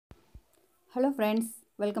Hello friends,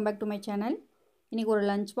 welcome back to my channel. இன்னைக்கு ஒரு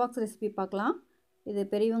lunch box recipe பார்க்கலாம். இது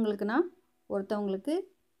பெரியவங்களுக்குனா ஒருத்தவங்களுக்கு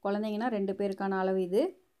குழந்தைங்கன்னா 2 பேருக்கான அளவு இது.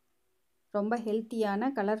 ரொம்ப ஹெல்த்தியான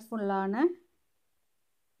கலர்ஃபுல்லான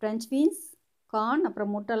French beans, corn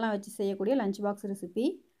அப்புறம் முட்டைலாம் வச்சு செய்யக்கூடிய லஞ்ச் பாக்ஸ் ரெசிபி.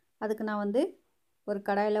 அதுக்கு நான் வந்து ஒரு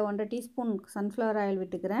கடாயில 1.5 டீஸ்பூன் sunflower oil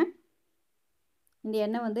விட்டுக்கிறேன். இந்த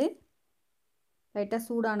எண்ணெய் வந்து லைட்டா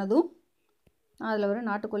சூடானதும் அதில் ஒரு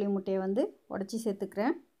நாட்டுக்கோழி முட்டையை வந்து உடைச்சி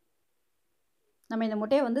சேர்த்துக்கிறேன். நம்ம இந்த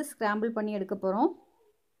முட்டையை வந்து ஸ்கிராம்பிள் பண்ணி எடுக்க போகிறோம்.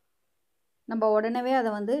 நம்ம உடனே அதை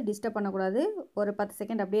வந்து டிஸ்டர்ப் பண்ணக்கூடாது. ஒரு 10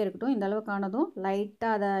 செகண்ட் அப்படியே இருக்கட்டும். இந்த அளவுக்கு ஆனதும்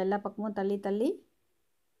லைட்டாக அதை எல்லா பக்கமும் தள்ளி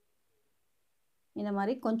இந்த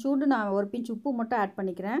மாதிரி கொஞ்சோண்டு நான் ஒரு பிஞ்ச் உப்பு மட்டும் ஆட்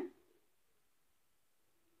பண்ணிக்கிறேன்.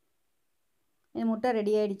 இந்த முட்டை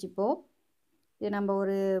ரெடி ஆகிடுச்சு. இப்போது இது நம்ம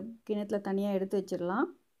ஒரு கிணத்துல தனியாக எடுத்து வச்சிடலாம்.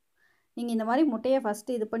 நீங்கள் இந்த மாதிரி முட்டையை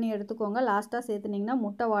ஃபஸ்ட்டு இது பண்ணி எடுத்துக்கோங்க. லாஸ்ட்டாக சேர்த்துனிங்கன்னா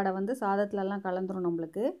முட்டை வாடை வந்து சாதத்துலலாம் கலந்துரும்.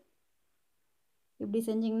 நம்மளுக்கு இப்படி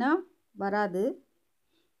செஞ்சிங்கன்னா வராது.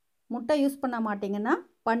 முட்டை யூஸ் பண்ண மாட்டிங்கன்னா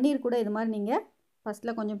பன்னீர் கூட இது மாதிரி நீங்கள்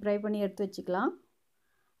ஃபஸ்ட்டில் கொஞ்சம் ஃப்ரை பண்ணி எடுத்து வச்சுக்கலாம்.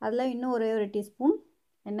 அதில் இன்னும் ஒரே ஒரு டீஸ்பூன்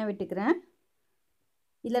எண்ணெய் விட்டுக்கிறேன்.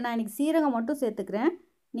 இதில் நான் இன்றைக்கி சீரகம் மட்டும் சேர்த்துக்கிறேன்.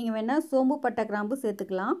 நீங்கள் வேணால் சோம்பு பட்டை கிராம்பு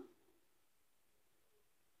சேர்த்துக்கலாம்.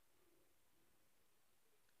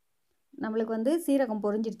 நம்மளுக்கு வந்து சீரகம்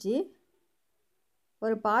பொரிஞ்சிருச்சு.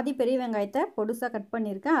 ஒரு பாதி பெரிய வெங்காயத்தை பொடுசாக கட்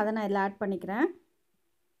பண்ணியிருக்கேன். அதை நான் இதில் ஆட் பண்ணிக்கிறேன்.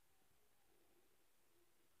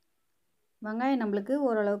 வெங்காயம் நம்மளுக்கு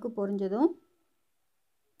ஓரளவுக்கு பொரிஞ்சதும்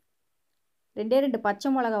 2 பச்சை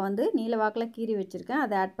மிளகா வந்து நீல வாக்கில் கீறி வச்சுருக்கேன்.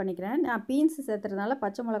 அதை ஆட் பண்ணிக்கிறேன். நான் பீன்ஸ் சேர்த்துறதுனால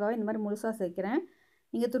பச்சை மிளகாவை இந்த மாதிரி முழுசாக சேர்க்குறேன்.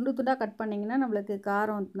 நீங்கள் துண்டு துண்டாக கட் பண்ணிங்கன்னா நம்மளுக்கு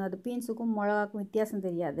காரம் அது பீன்ஸுக்கும் மிளகாக்கும் வித்தியாசம்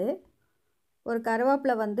தெரியாது. ஒரு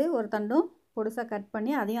கருவேப்பிலை வந்து ஒரு தண்டும் பொடுசாக கட்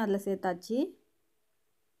பண்ணி அதையும் அதில் சேர்த்தாச்சு.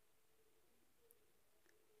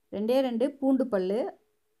 2 பூண்டு பல்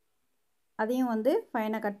அதையும் வந்து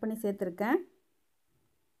ஃபைனாக கட் பண்ணி சேர்த்துருக்கேன்.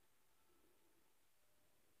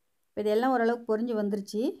 இதெல்லாம் ஓரளவுக்கு பொரிஞ்சு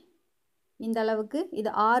வந்துருச்சு. இந்த அளவுக்கு இது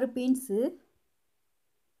 6 பீன்ஸு.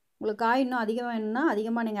 உங்களுக்கு காய் இன்னும் அதிகமாக வேணும்னா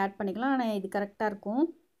அதிகமாக நீங்கள் ஆட் பண்ணிக்கலாம். ஆனால் இது கரெக்டாக இருக்கும்.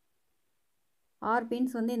 6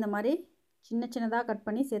 பீன்ஸ் வந்து இந்த மாதிரி சின்ன சின்னதாக கட்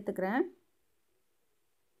பண்ணி சேர்த்துக்கிறேன்.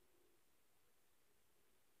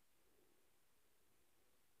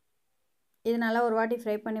 இது நல்லா ஒரு வாட்டி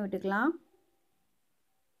ஃப்ரை பண்ணி விட்டுக்கலாம்.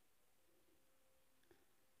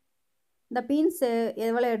 இந்த பீன்ஸ்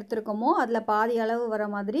எவ்வளோ எடுத்துருக்கோமோ அதில் பாதி அளவு வர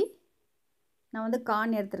மாதிரி நான் வந்து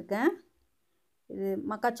கார்ன் எடுத்திருக்கேன். இது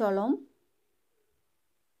மக்காச்சோளம்,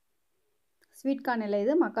 ஸ்வீட் கார்ன் இல்லை,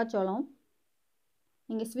 இது மக்காச்சோளம்.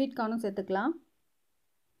 நீங்கள் ஸ்வீட் கார்னும் சேர்த்துக்கலாம்.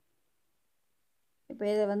 இப்போ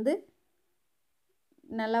இதை வந்து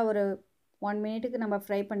நல்லா ஒரு 1 மினிட்டுக்கு நம்ம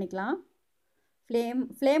ஃப்ரை பண்ணிக்கலாம்.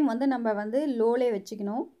 ஃப்ளேம் வந்து நம்ம வந்து லோலே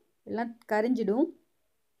வச்சுக்கணும், எல்லாம் கரிஞ்சிடும்.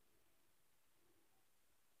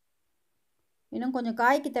 இன்னும் கொஞ்சம்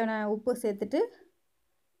காய்க்கு தேவையான உப்பு சேர்த்துட்டு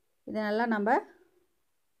இதை நல்லா நம்ம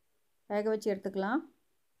வேக வச்சு எடுத்துக்கலாம்.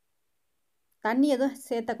 தண்ணி எதுவும்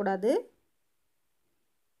சேர்த்தக்கூடாது.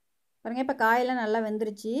 பாருங்கள், இப்போ காயெல்லாம் நல்லா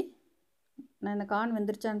வெந்துருச்சு. நான் இந்த கார்ன்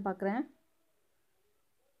வெந்துருச்சான்னு பார்க்குறேன்.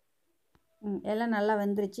 எல்லாம் நல்லா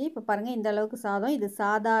வெந்துருச்சு. இப்போ பாருங்கள், இந்த அளவுக்கு சாதம். இது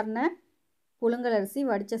சாதாரண புழுங்கல் அரிசி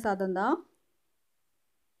வடித்த சாதம் தான்.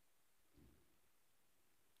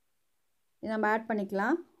 இதை நம்ம ஆட்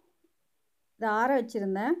பண்ணிக்கலாம். இதை ஆற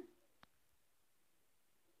வச்சுருந்தேன்.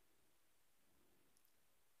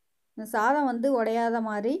 இந்த சாதம் வந்து உடையாத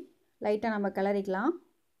மாதிரி லைட்டாக நம்ம கிளறிக்கலாம்.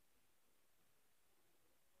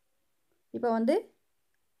 இப்போ வந்து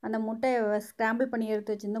அந்த முட்டையை ஸ்க்ராம்பிள் பண்ணி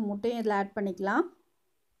எடுத்து வச்சுருந்த முட்டையும் இதில் ஆட் பண்ணிக்கலாம்.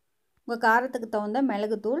 உங்கள் காரத்துக்கு தகுந்த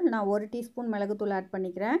மிளகுத்தூள், நான் 1 டீஸ்பூன் மிளகுத்தூள் ஆட்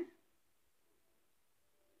பண்ணிக்கிறேன்.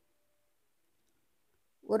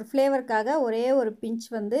 ஒரு ஃப்ளேவருக்காக ஒரே ஒரு பிஞ்ச்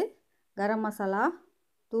வந்து கரம் மசாலா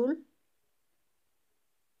தூள்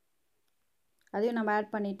அதையும் நம்ம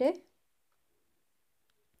ஆட் பண்ணிவிட்டு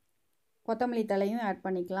கொத்தமல்லி தலையும் ஆட்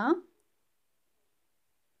பண்ணிக்கலாம்.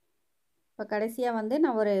 இப்போ கடைசியாக வந்து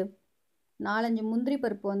நான் ஒரு 4-5 முந்திரி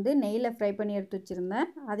பருப்பு வந்து நெய்யில் ஃப்ரை பண்ணி எடுத்து வச்சுருந்தேன்.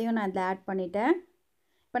 அதையும் நான் இதில் ஆட் பண்ணிட்டேன்.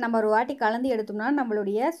 இப்போ நம்ம ஒரு வாட்டி கலந்து எடுத்தோம்னா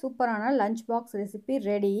நம்மளுடைய சூப்பரான லஞ்ச் பாக்ஸ் ரெசிபி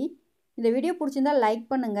ரெடி. இந்த வீடியோ பிடிச்சிருந்தால் லைக்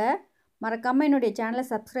பண்ணுங்கள். மறக்காமல் என்னுடைய சேனலை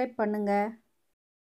சப்ஸ்கிரைப் பண்ணுங்கள்.